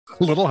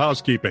Little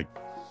housekeeping.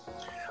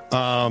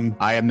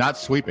 I am not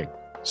sweeping.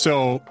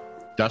 So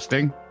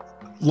dusting,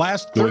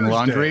 last doing Thursday,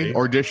 laundry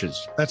or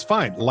dishes. That's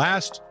fine.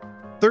 Last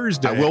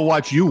Thursday. I will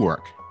watch you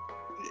work.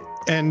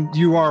 And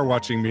you are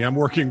watching me. I'm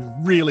working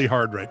really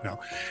hard right now.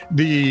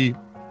 The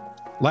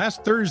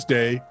last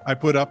Thursday, I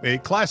put up a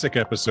classic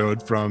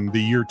episode from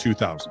the year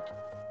 2000.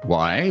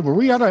 Why? Were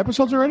we out of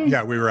episodes already?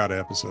 Yeah, we were out of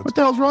episodes. What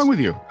the hell's wrong with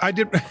you? I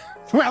did.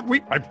 Well,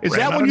 is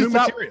that when you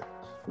thought,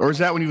 or is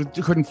that when you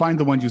couldn't find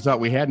the ones you thought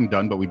we hadn't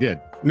done, but we did?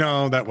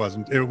 No, that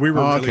wasn't. We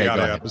were really out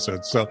of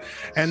episodes. So,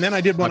 and then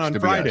I did one on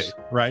Friday,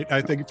 right?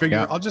 I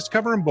figure I'll just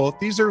cover them both.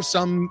 These are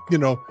some,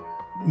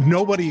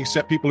 nobody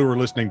except people who were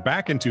listening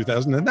back in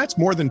 2000, and that's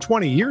more than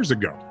 20 years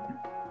ago.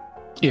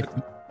 If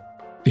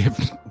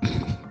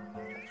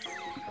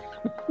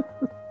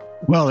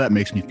well, that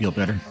makes me feel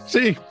better.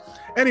 See,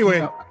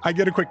 anyway, I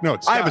get a quick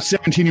note. Scott, I have a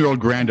 17-year-old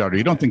granddaughter.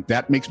 You don't think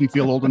that makes me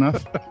feel old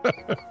enough?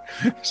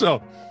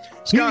 So,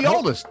 Scott, you're the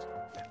oldest.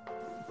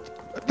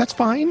 That's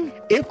fine.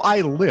 If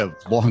I live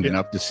long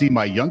enough to see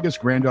my youngest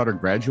granddaughter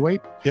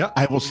graduate,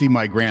 I will see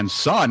my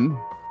grandson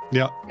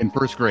in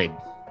first grade.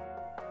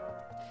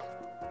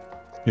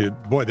 Yeah,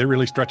 boy, they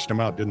really stretched him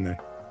out, didn't they?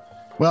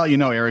 Well,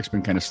 Eric's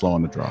been kind of slow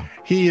on the draw.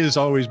 He has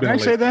always been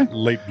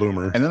late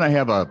bloomer. And then I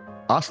have a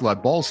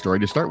Ocelot Ball story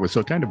to start with,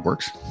 so it kind of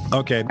works.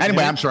 Okay.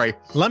 Anyway, I'm sorry.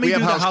 Let me do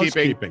the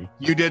housekeeping.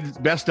 You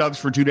did best ofs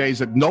for 2 days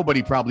that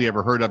nobody probably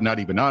ever heard of, not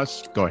even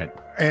us. Go ahead.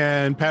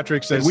 And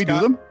Patrick says, did we do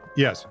them?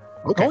 Yes.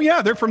 Okay. Oh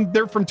yeah, they're from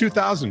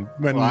 2000.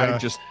 When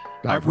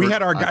we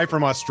had our guy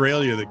from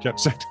Australia that kept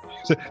saying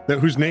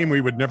whose name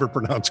we would never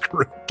pronounce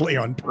correctly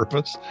on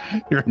purpose.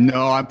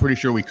 No, I'm pretty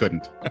sure we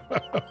couldn't.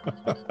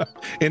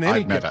 In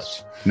any I've met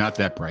us. Not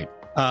that bright.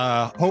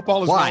 Hope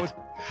all is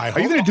well. Are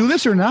you going to do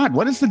this or not?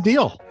 What is the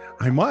deal?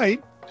 I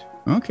might.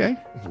 Okay.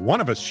 If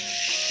one of us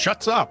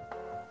shuts up.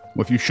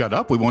 Well, if you shut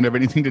up, we won't have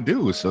anything to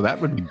do. So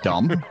that would be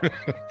dumb.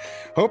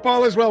 Hope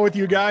all is well with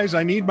you guys.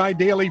 I need my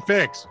daily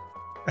fix.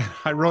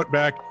 I wrote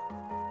back,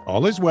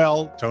 all is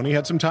well. Tony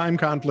had some time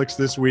conflicts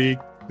this week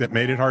that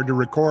made it hard to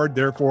record.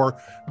 Therefore,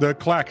 the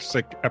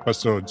classic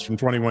episodes from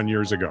 21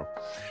 years ago.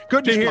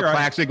 Good to hear.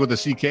 Classic with a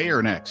CK or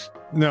an X?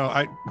 No,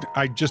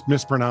 I just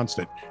mispronounced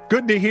it.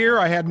 Good to hear.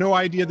 I had no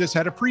idea this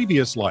had a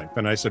previous life.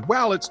 And I said,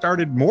 well, it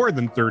started more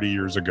than 30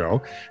 years ago.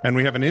 And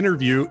we have an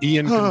interview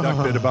Ian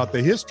conducted about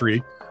the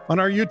history on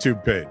our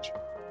YouTube page.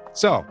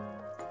 So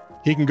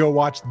he can go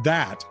watch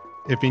that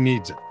if he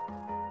needs it.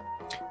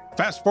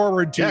 Fast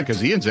forward to... Yeah,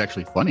 because Ian's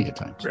actually funny at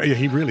times. Yeah,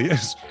 he really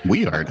is.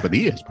 We aren't, but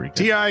he is pretty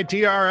good.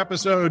 TITR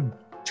episode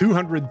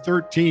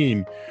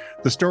 213.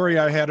 The story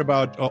I had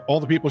about all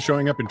the people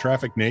showing up in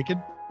traffic naked.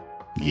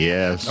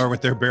 Yes. Or with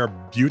their bare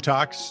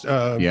buttocks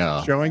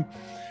showing.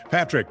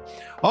 Patrick,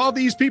 all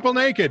these people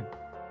naked.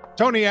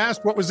 Tony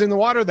asked what was in the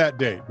water that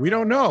day. We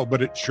don't know,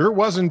 but it sure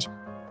wasn't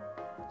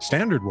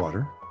standard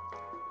water.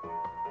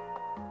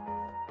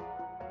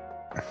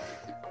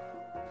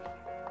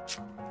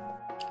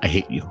 I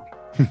hate you.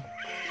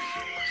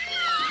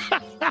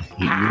 I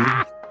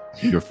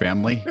hate you, your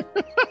family,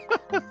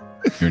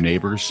 your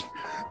neighbors,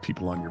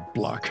 people on your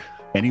block,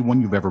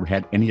 anyone you've ever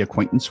had any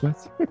acquaintance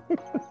with.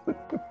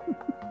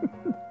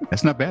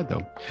 That's not bad,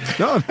 though.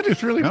 No, that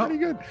is really pretty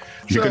good.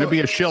 You're going to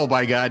be a shill,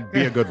 by God.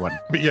 Be a good one.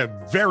 Be a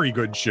very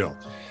good shill.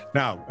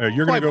 Now,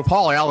 you're going to go...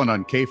 Paul Allen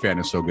on K-Fan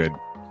is so good.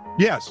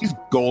 Yes. He's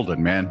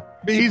golden, man.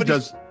 He's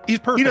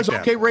perfect. He does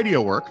okay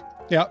radio work.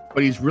 Yeah.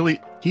 But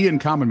he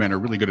and Common Man are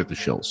really good at the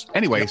shills.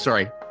 Anyway,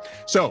 sorry.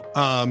 So,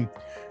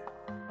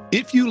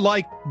 if you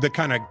like the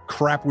kind of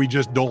crap we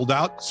just doled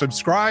out,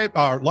 subscribe,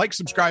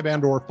 subscribe,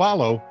 and or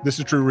follow. This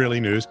is True Really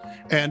News,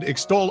 and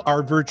extol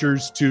our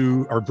virtues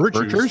to our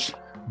virtues.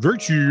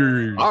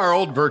 Virtues. Our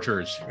old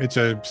virtues. It's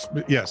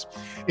yes.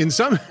 In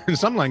some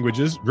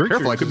languages, virtues.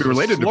 Careful, I could be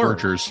related to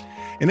virtues.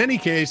 In any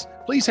case,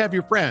 please have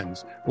your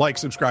friends like,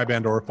 subscribe,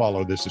 and or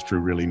follow. This is True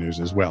Really News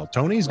as well.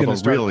 Tony's going to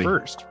start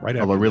first, right?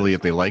 Although really,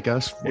 if they like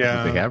us,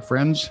 if they have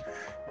friends,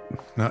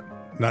 not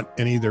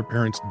any of their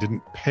parents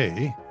didn't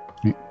pay.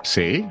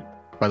 See?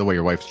 By the way,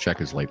 your wife's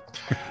check is late.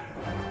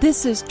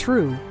 This is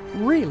True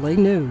Really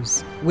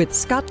News with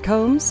Scott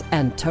Combs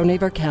and Tony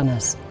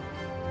Vercanis.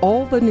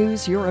 All the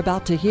news you're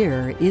about to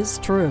hear is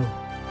true.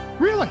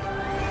 Really?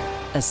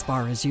 As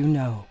far as you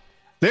know.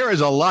 There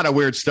is a lot of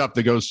weird stuff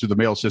that goes through the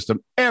mail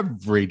system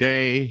every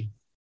day.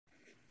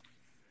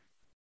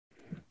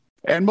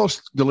 And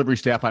most delivery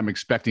staff, I'm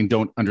expecting,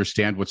 don't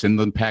understand what's in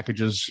the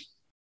packages.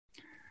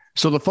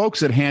 So the folks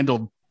that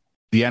handled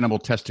the animal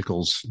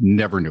testicles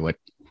never knew it.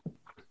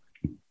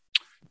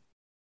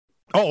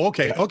 Oh,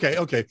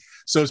 okay.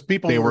 So as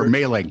people they were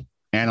mailing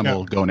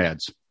animal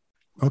gonads.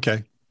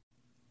 Okay.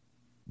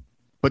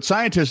 But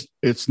scientists,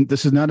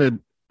 this is not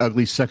an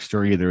ugly sex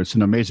story either. It's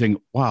an amazing,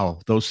 wow,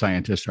 those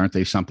scientists, aren't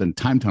they something?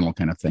 Time tunnel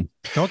kind of thing.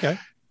 Okay.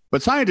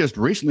 But scientists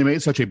recently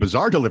made such a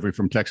bizarre delivery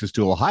from Texas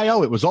to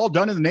Ohio. It was all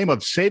done in the name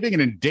of saving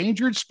an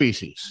endangered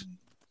species.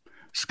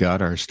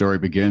 Scott, our story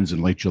begins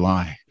in late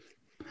July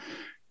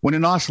when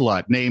an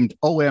ocelot named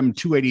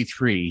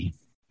OM-283.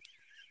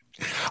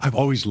 I've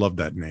always loved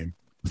that name.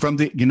 From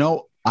the,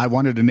 I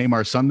wanted to name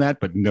our son that,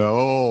 but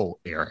no,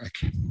 Eric,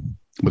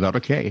 without a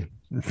K.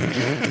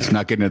 Let's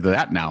not get into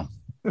that now.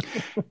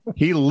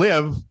 He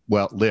lived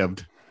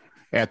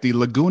at the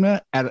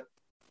Laguna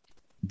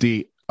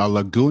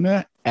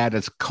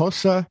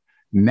Atascosa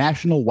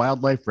National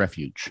Wildlife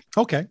Refuge.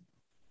 Okay.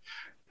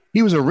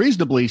 He was a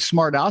reasonably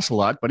smart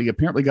ocelot, but he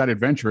apparently got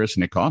adventurous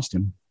and it cost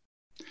him.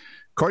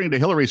 According to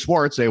Hillary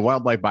Swartz, a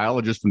wildlife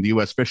biologist from the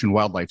U.S. Fish and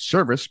Wildlife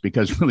Service,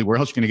 because really, where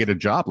else are you going to get a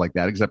job like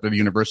that except at a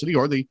university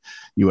or the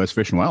U.S.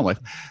 Fish and Wildlife,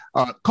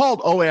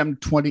 called OM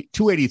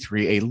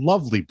 283 a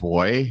lovely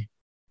boy.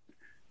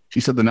 She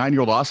said the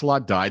 9-year-old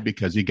ocelot died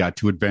because he got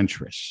too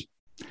adventurous.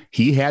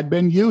 He had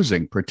been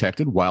using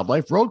protected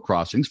wildlife road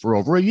crossings for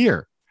over a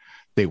year.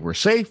 They were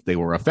safe. They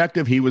were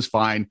effective. He was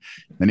fine.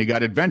 Then he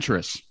got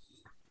adventurous.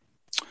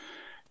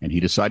 And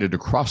he decided to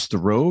cross the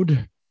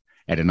road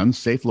at an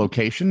unsafe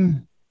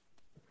location.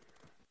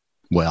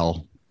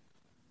 Well,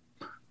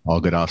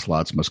 all good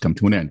ocelots must come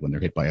to an end when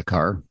they're hit by a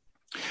car.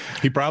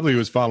 He probably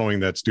was following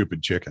that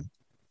stupid chicken.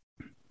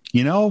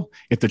 You know,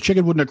 if the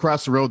chicken wouldn't have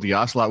crossed the road, the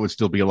ocelot would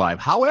still be alive.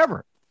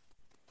 However,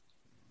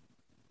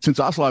 since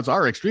ocelots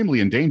are extremely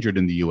endangered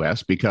in the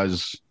U.S.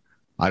 because,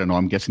 I don't know,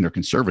 I'm guessing they're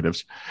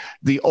conservatives,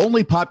 the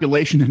only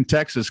population in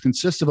Texas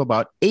consists of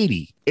about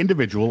 80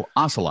 individual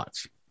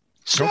ocelots.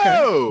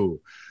 So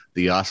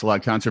the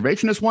ocelot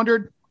conservationists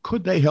wondered,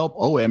 could they help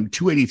OM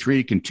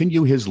 283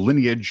 continue his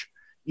lineage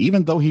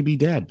even though he be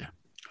dead?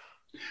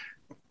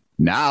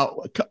 Now,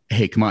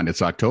 hey, come on,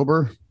 it's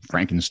October.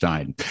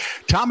 Frankenstein.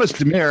 Thomas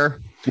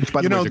DeMare, which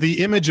by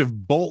the image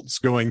of bolts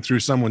going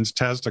through someone's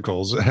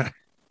testicles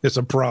is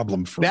a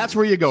problem for That's me.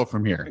 Where you go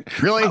from here.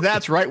 Really?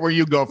 That's right where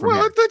you go from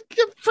here.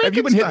 Have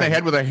you been hit in the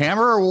head with a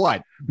hammer or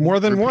what?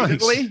 More than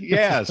once.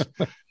 Yes.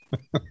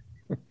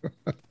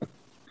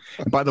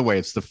 And by the way,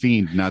 it's the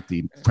Fiend, not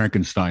the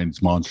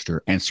Frankenstein's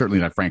monster, and certainly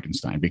not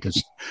Frankenstein, because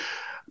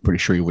I'm pretty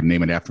sure he would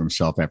name it after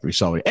himself after he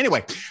saw it.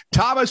 Anyway,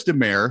 Thomas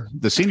DeMare,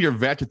 the senior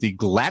vet at the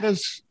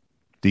Gladys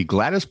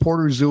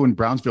Porter Zoo in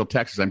Brownsville,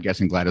 Texas. I'm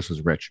guessing Gladys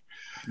was rich.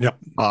 Yep.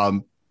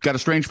 Got a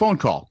strange phone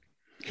call.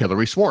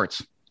 Hillary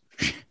Swartz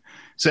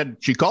said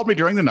she called me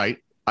during the night,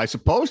 I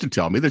suppose to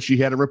tell me that she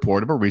had a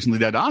report of a recently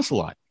dead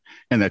ocelot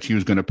and that she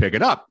was going to pick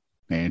it up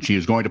and she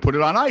was going to put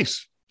it on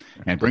ice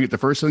and bring it the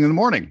first thing in the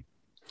morning.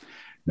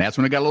 That's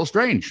when it got a little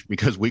strange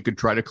because we could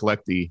try to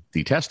collect the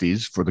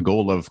testes for the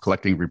goal of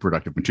collecting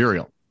reproductive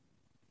material.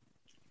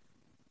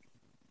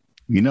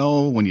 You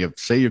know, when you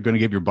say you're going to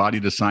give your body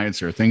to science,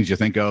 there are things you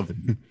think of,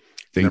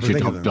 things you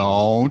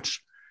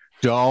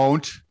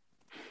don't.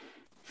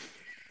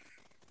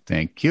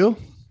 Thank you.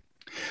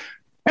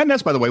 And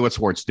that's, by the way, what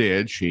Swartz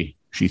did. She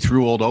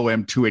threw old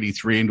OM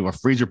 283 into a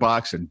freezer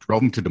box and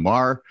drove him to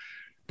DeMar.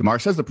 DeMar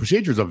says the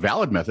procedure is a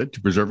valid method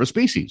to preserve a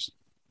species.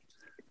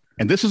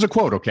 And this is a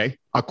quote, okay?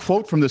 A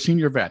quote from the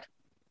senior vet.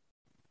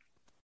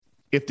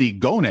 If the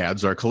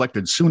gonads are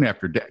collected soon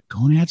after death,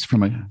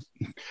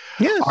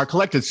 are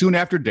collected soon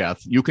after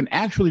death, you can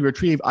actually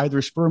retrieve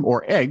either sperm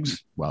or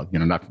eggs, well,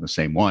 not from the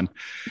same one,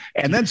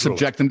 and then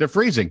subject them to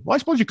freezing. Well, I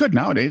suppose you could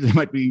nowadays. They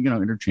might be,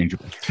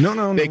 interchangeable.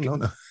 No.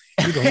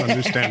 You don't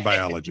understand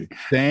biology.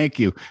 Thank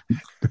you.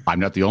 I'm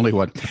not the only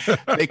one.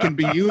 They can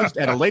be used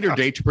at a later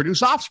date to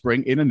produce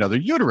offspring in another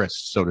uterus,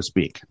 so to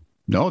speak.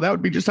 No, that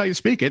would be just how you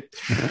speak it.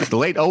 The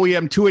late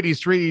OEM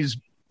 283's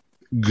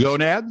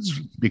gonads,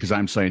 because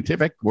I'm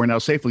scientific, were now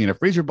safely in a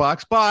freezer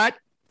box, but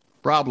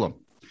problem.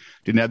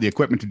 Didn't have the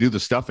equipment to do the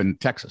stuff in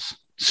Texas.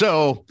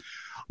 So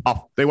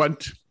off they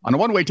went on a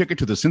one-way ticket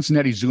to the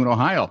Cincinnati Zoo in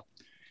Ohio,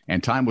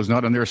 and time was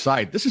not on their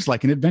side. This is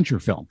like an adventure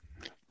film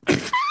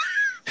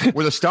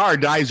where the star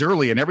dies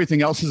early and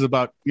everything else is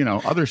about,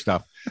 other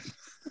stuff.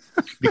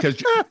 Because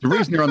the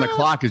reason they're on the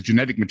clock is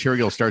genetic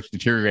material starts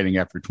deteriorating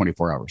after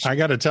 24 hours. I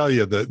got to tell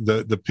you,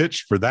 the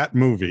pitch for that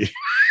movie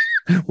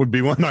would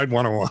be one I'd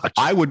want to watch.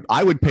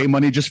 I would pay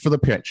money just for the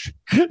pitch.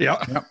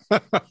 Yeah.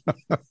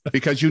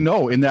 Because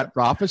in that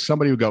office,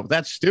 somebody would go,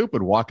 that's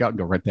stupid, walk out and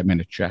go, write that man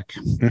a check.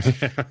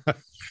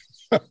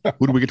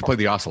 Who do we get to play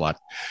the ocelot?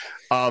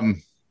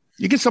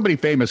 You get somebody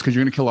famous because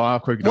you're going to kill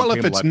off. Well,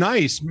 if it's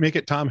nice, make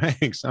it Tom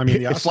Hanks. I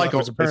mean, it's like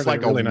a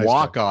really nice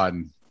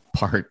walk-on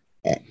part.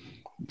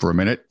 For a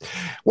minute.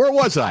 Where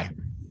was I?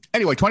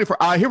 Anyway, 24.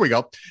 Here we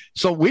go.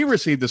 So we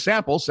received the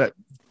samples at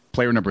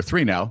player number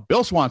 3 now.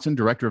 Bill Swanson,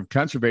 Director of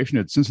Conservation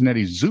at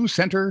Cincinnati Zoo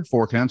Center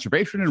for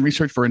Conservation and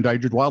Research for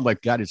Endangered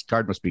Wildlife. God, his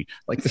card must be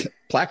like this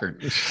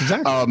placard.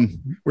 Exactly.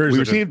 We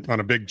received on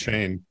a big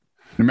chain.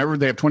 Remember,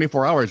 they have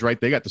 24 hours, right?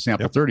 They got the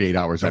sample 38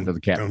 hours after the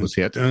cat was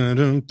hit.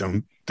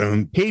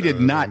 He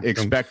did not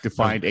expect to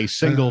find a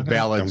single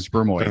valid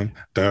spermoid.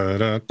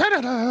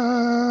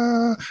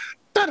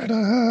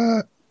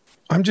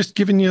 I'm just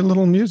giving you a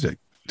little music.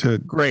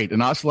 Great.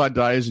 An ocelot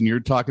dies, and you're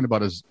talking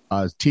about a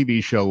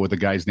TV show with a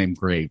guy's named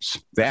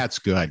Graves. That's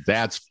good.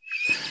 That's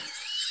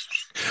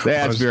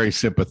very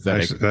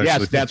sympathetic.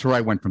 Yes, that's where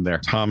I went from there.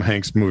 Tom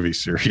Hanks movie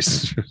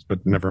series,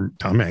 but never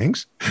Tom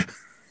Hanks.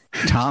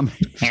 Tom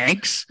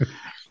Hanks?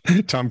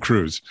 Tom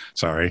Cruise.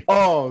 Sorry.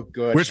 Oh,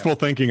 good. Wishful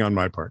thinking on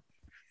my part.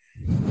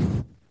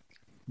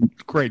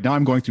 Great. Now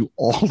I'm going through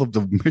all of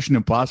the Mission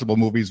Impossible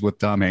movies with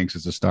Tom Hanks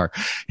as a star.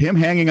 Him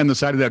hanging on the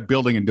side of that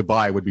building in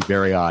Dubai would be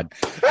very odd.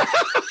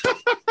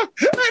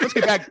 Let's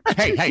get back.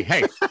 Hey.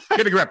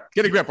 Get a grip.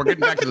 We're getting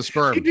back to the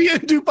sperm. He'd be in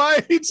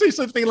Dubai. He'd say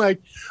something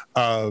like,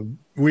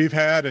 we've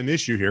had an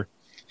issue here.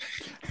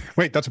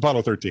 Wait, that's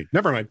Apollo 13.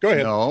 Never mind. Go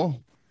ahead.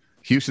 No.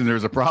 Houston,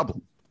 there's a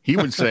problem. He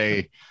would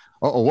say,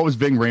 what was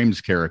Ving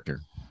Rhames'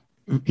 character?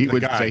 He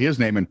would say his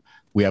name and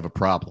we have a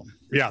problem.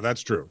 Yeah,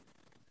 that's true.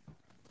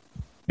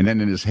 And then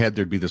in his head,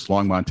 there'd be this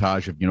long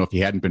montage of, if he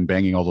hadn't been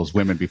banging all those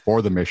women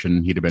before the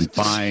mission, he'd have been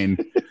fine.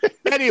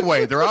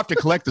 Anyway, they're off to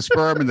collect the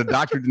sperm, and the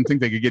doctor didn't think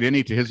they could get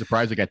any. To his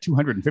surprise, they got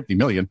 250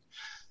 million.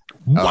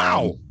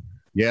 Wow.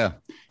 Yeah.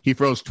 He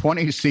froze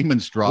 20 semen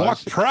straws.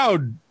 Walk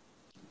proud,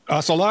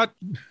 Ocelot.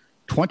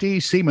 20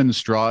 semen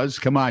straws.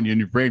 Come on, in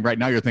your brain right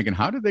now, you're thinking,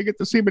 how did they get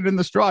the semen in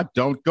the straw?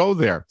 Don't go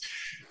there.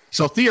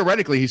 So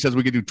theoretically, he says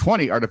we could do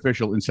 20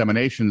 artificial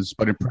inseminations,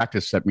 but in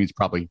practice, that means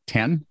probably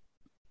 10.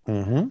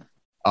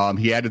 Mm-hmm.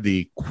 He added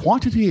the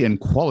quantity and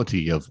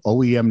quality of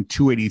OEM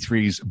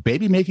 283's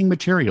baby-making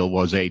material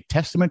was a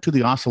testament to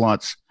the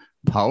Ocelot's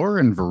power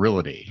and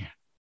virility.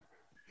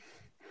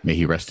 May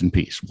he rest in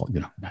peace. Well,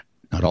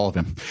 not all of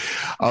him.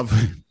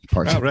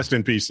 Rest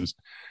in pieces.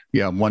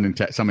 Yeah,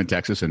 some in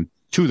Texas and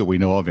 2 that we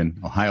know of in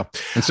Ohio.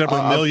 And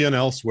several million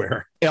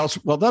elsewhere.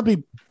 Well, there'll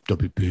be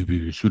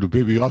babies, little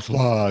baby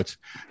ocelots.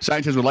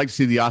 Scientists would like to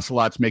see the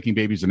ocelots making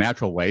babies a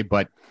natural way,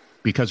 but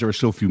because there are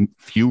so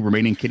few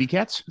remaining kitty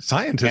cats.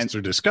 Scientists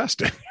are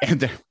disgusting. And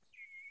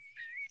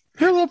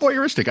they're a little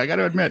voyeuristic, I got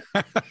to admit.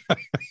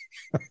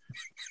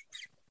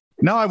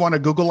 Now I want to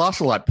Google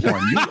ocelot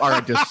porn. You are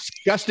a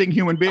disgusting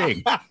human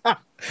being.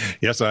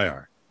 Yes, I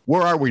are.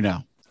 Where are we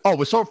now? Oh,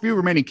 with so few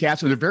remaining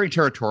cats, and they're very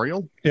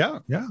territorial. Yeah.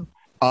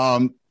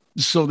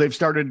 So they've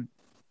started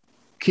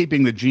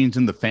keeping the genes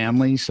in the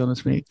family, so to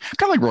speak.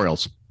 Kind of like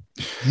royals.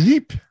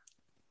 Yeep.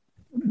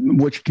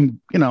 Which can,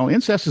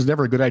 incest is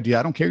never a good idea.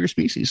 I don't care your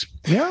species.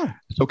 Yeah.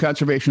 So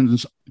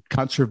conservationists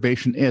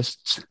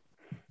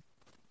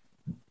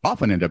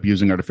often end up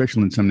using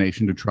artificial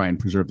insemination to try and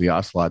preserve the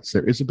ocelots.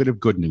 There is a bit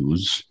of good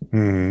news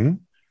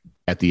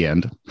at the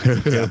end.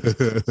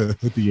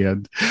 At the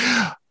end.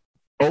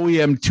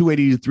 OEM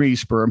 283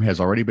 sperm has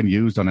already been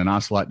used on an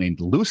ocelot named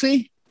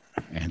Lucy,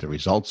 and the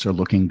results are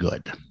looking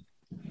good.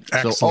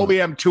 Excellent. So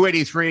OEM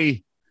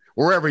 283,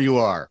 wherever you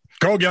are.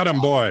 Go get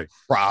him, boy.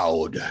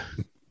 Proud.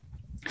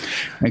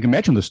 I can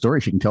imagine the story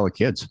she can tell the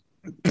kids.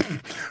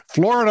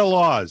 Florida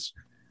laws.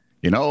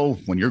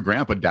 When your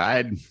grandpa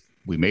died,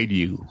 we made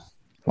you.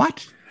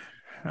 What?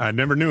 I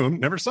never knew him,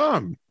 never saw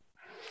him.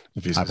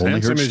 If he's I've as only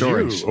handsome heard as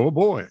stories. you, oh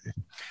boy.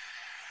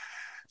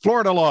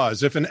 Florida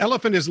laws. If an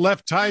elephant is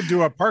left tied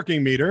to a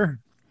parking meter,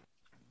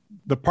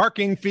 the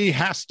parking fee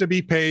has to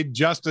be paid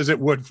just as it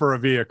would for a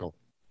vehicle.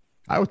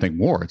 I would think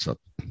more. It's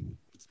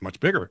much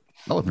bigger.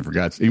 Elephant, for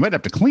God's sake. You might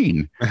have to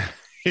clean.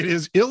 It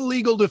is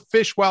illegal to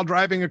fish while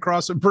driving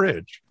across a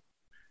bridge.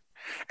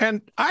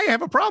 And I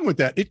have a problem with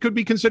that. It could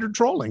be considered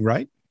trolling,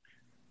 right?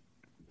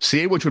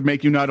 See, which would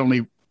make you not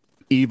only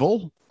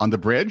evil on the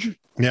bridge,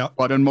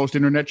 but in most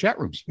internet chat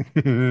rooms.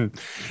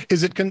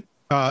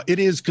 It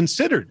is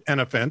considered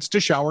an offense to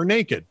shower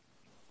naked.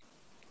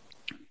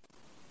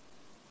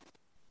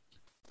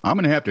 I'm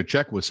going to have to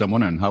check with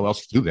someone on how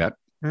else to do that.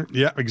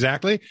 Yeah,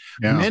 exactly.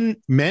 Yeah.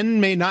 Men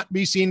may not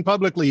be seen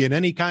publicly in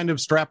any kind of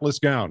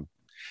strapless gown.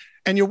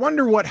 And you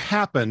wonder what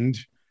happened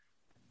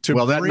to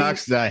that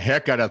knocks the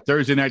heck out of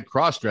Thursday night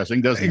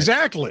cross-dressing, doesn't it?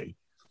 Exactly.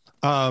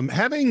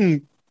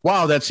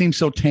 Wow, that seems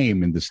so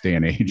tame in this day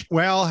and age.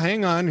 Well,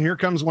 hang on. Here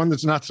comes one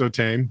that's not so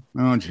tame.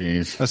 Oh,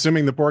 geez.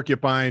 Assuming the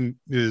porcupine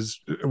is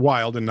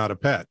wild and not a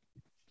pet.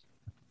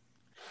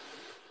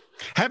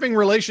 Having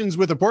relations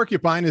with a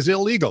porcupine is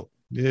illegal,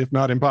 if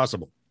not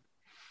impossible.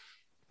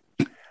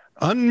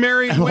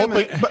 Unmarried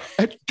women.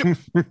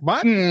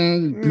 What?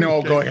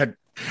 No, Okay. Go ahead.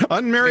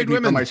 Unmarried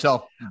women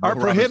myself are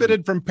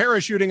prohibited from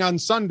parachuting on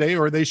Sunday,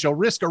 or they shall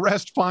risk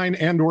arrest, fine,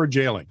 and or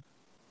jailing.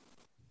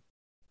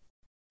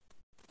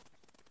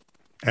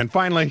 And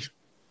finally,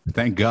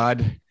 thank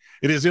God,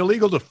 it is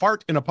illegal to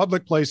fart in a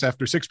public place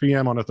after 6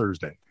 p.m. on a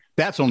Thursday.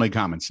 That's only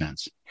common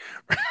sense.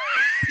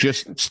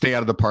 Just stay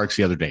out of the parks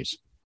the other days.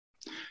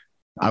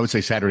 I would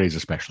say Saturdays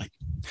especially.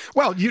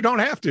 Well, you don't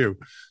have to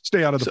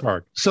stay out of the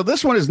park. So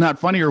this one is not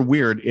funny or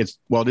weird. It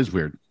is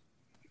weird.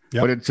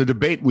 Yep. But it's a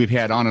debate we've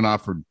had on and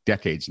off for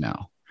decades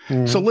now.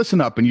 So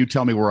listen up and you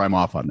tell me where I'm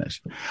off on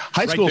this.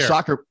 High school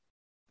soccer.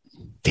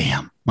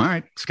 Damn. All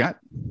right, Scott.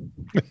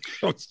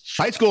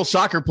 High school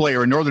soccer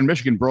player in Northern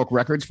Michigan broke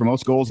records for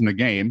most goals in the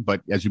game,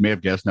 but as you may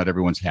have guessed, not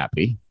everyone's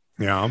happy.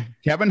 Yeah.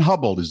 Kevin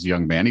Hubbold is the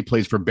young man. He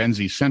plays for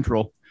Benzie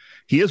Central.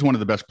 He is one of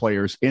the best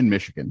players in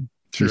Michigan.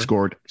 Sure. He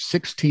scored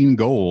 16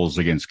 goals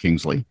against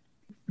Kingsley.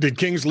 Did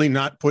Kingsley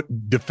not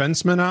put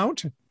defensemen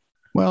out?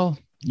 Well,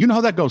 you know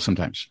how that goes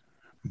sometimes.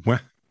 Well,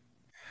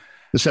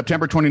 the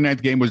September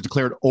 29th game was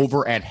declared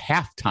over at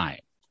halftime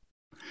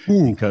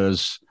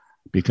because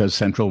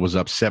Central was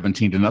up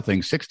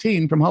 17-0,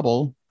 16 from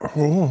Hubble.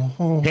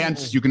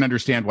 Hence, you can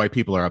understand why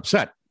people are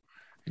upset.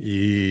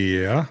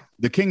 Yeah.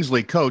 The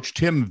Kingsley coach,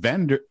 Tim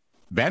Van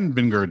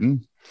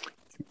Vingerden,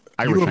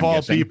 Irish, You of I'm all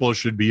guessing. people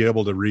should be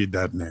able to read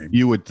that name.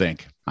 You would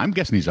think. I'm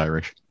guessing he's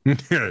Irish.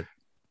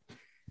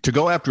 To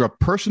go after a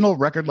personal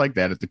record like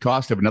that at the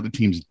cost of another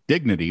team's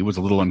dignity was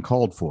a little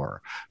uncalled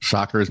for.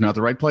 Soccer is not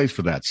the right place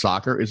for that.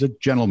 Soccer is a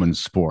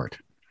gentleman's sport.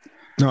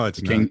 No,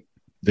 it's not.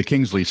 The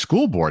Kingsley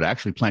School Board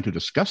actually planned to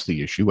discuss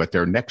the issue at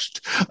their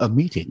next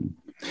meeting.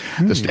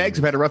 The Stags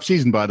have had a rough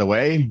season, by the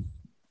way.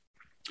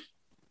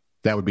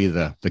 That would be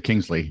the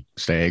Kingsley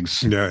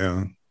Stags.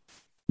 Yeah.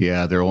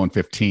 Yeah, they're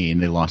 0-15.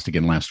 They lost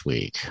again last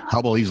week.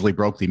 Hubble easily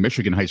broke the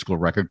Michigan high school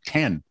record,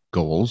 10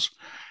 goals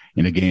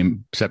in a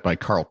game set by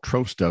Carl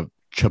Trost of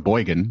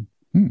Sheboygan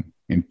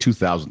in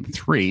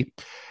 2003.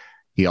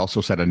 He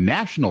also set a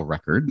national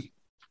record,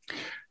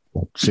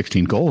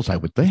 16 goals, I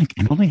would think,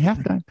 and only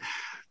halftime.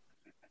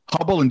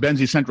 Hubble and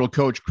Benzie Central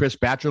coach Chris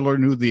Batchelor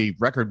knew the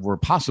record were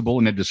possible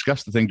and had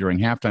discussed the thing during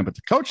halftime, but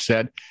the coach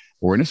said,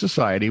 "We're in a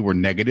society where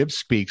negative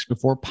speaks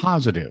before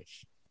positive.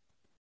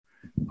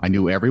 I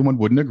knew everyone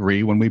wouldn't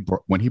agree when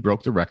he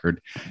broke the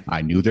record.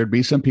 I knew there'd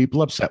be some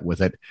people upset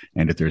with it,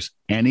 and if there's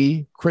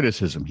any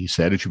criticism," he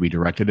said, "it should be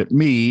directed at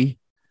me,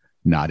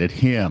 not at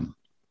him.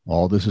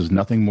 All this is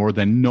nothing more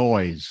than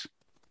noise.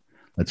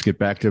 Let's get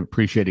back to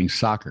appreciating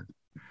soccer."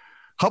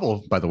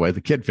 Hubble, by the way,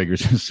 the kid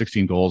figures his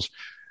 16 goals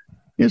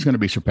is going to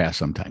be surpassed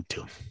sometime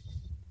too.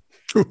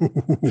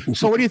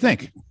 So what do you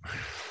think?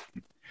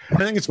 I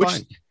think it's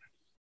fine.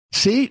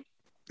 See?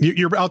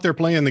 You're out there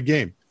playing the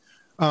game.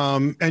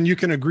 And you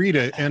can agree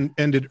to end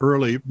it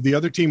early. The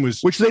other team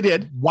was, which they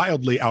did,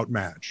 wildly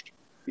outmatched.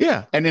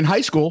 Yeah. And in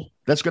high school,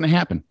 that's going to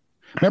happen.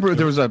 Remember,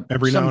 there was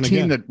some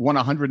team that won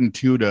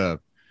 102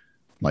 to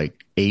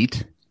like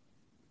 8.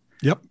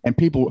 Yep. And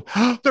people,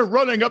 they're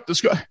running up the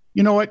sky.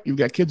 You know what? You've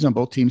got kids on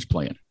both teams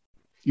playing.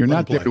 You're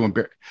not there to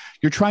embarrass.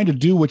 You're trying to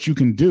do what you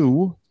can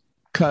do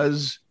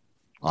because,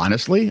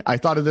 honestly, I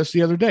thought of this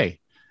the other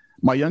day.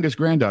 My youngest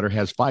granddaughter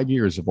has 5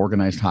 years of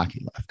organized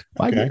hockey left.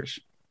 5 years.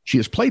 She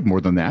has played more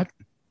than that.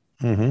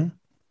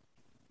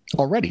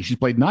 Already. She's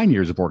played 9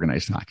 years of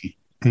organized hockey.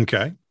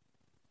 Okay.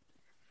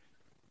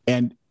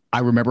 And I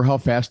remember how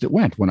fast it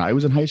went when I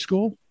was in high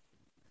school.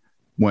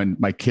 When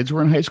my kids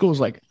were in high school, it was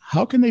like,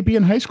 how can they be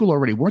in high school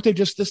already? Weren't they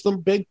just this little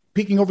big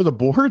peeking over the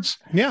boards?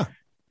 Yeah.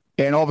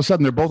 And all of a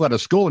sudden they're both out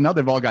of school and now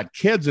they've all got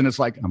kids and it's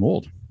like, I'm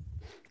old.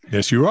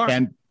 Yes, you are.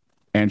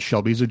 And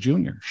Shelby's a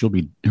junior. She'll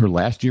be, her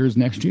last year is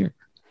next year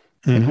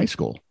in high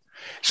school.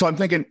 So I'm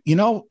thinking,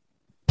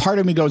 part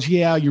of me goes,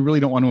 yeah, you really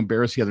don't want to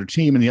embarrass the other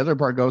team. And the other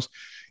part goes,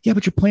 yeah,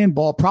 but you're playing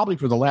ball probably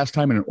for the last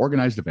time in an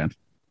organized event.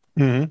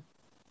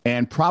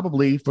 And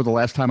probably for the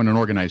last time in an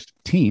organized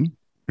team.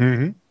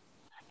 And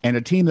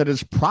a team that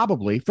is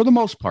probably, for the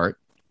most part,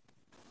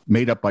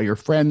 made up by your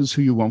friends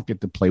who you won't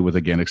get to play with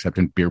again, except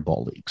in beer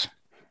ball leagues.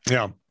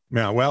 Yeah.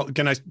 Well,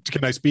 can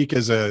I speak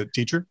as a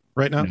teacher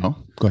right now? No,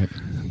 go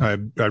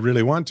ahead. I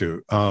really want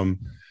to.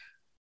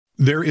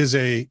 There is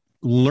a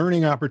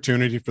learning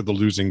opportunity for the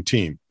losing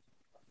team.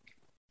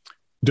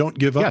 Don't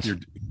give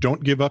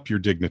up your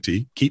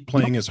dignity. Keep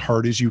playing as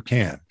hard as you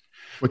can.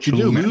 What you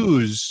do,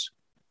 lose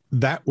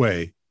that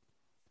way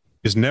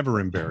is never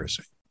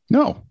embarrassing.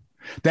 No,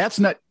 that's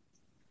not.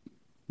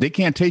 They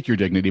can't take your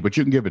dignity, but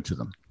you can give it to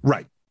them.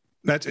 Right.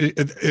 That's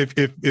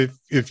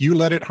if you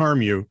let it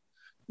harm you,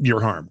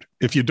 you're harmed.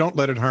 If you don't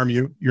let it harm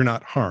you, you're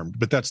not harmed.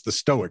 But that's the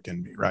stoic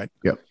in me, right?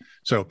 Yep.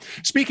 So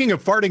speaking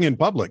of farting in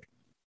public,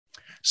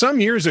 some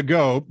years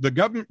ago, the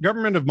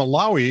government of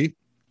Malawi,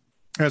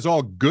 as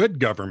all good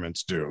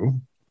governments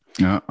do,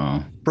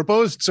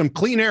 proposed some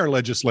clean air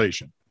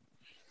legislation.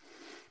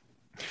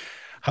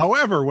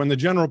 However, when the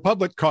general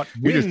public caught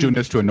wind... You're just doing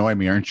this to annoy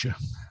me, aren't you?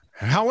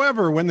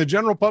 However, when the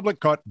general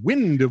public caught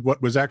wind of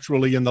what was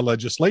actually in the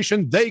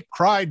legislation, they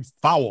cried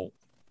foul.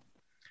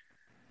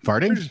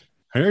 Farting?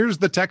 Here's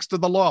the text of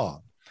the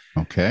law.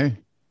 Okay.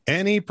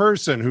 Any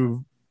person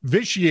who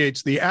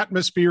vitiates the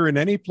atmosphere in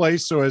any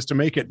place so as to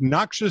make it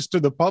noxious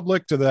to the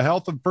public, to the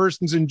health of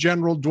persons in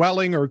general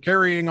dwelling or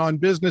carrying on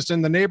business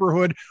in the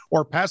neighborhood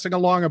or passing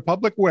along a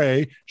public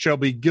way shall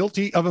be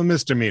guilty of a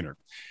misdemeanor.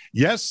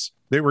 Yes,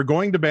 they were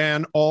going to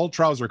ban all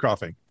trouser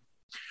coughing.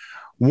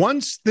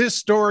 Once this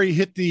story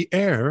hit the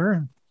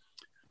air,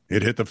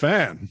 it hit the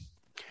fan.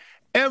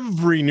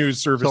 Every news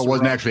service... So it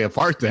wasn't actually a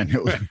fart then.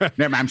 It was,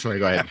 I'm sorry,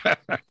 go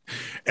ahead.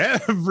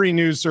 Every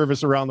news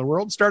service around the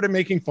world started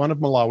making fun of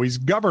Malawi's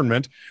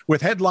government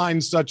with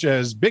headlines such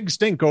as "Big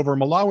Stink Over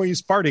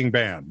Malawi's Farting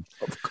Ban."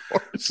 Of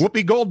course.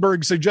 Whoopi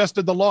Goldberg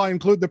suggested the law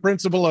include the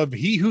principle of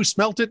 "he who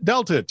smelt it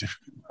dealt it."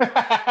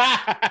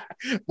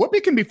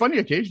 Whoopi can be funny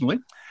occasionally.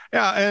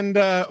 Yeah, and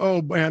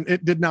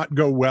it did not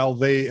go well.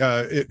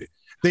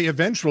 They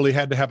eventually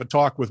had to have a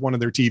talk with one of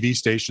their TV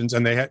stations,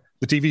 and the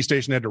TV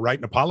station had to write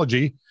an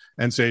apology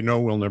and say, "No,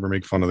 we'll never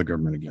make fun of the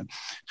government again."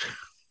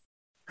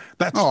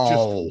 That's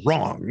just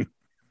wrong.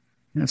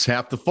 That's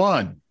half the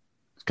fun.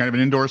 It's kind of an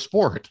indoor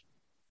sport,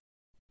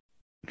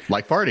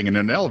 like farting in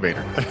an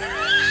elevator.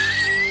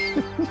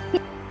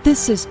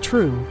 This is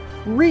true,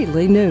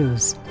 really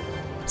news.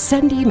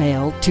 Send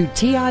email to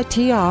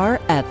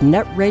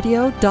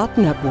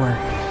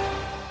TITR@netradio.network.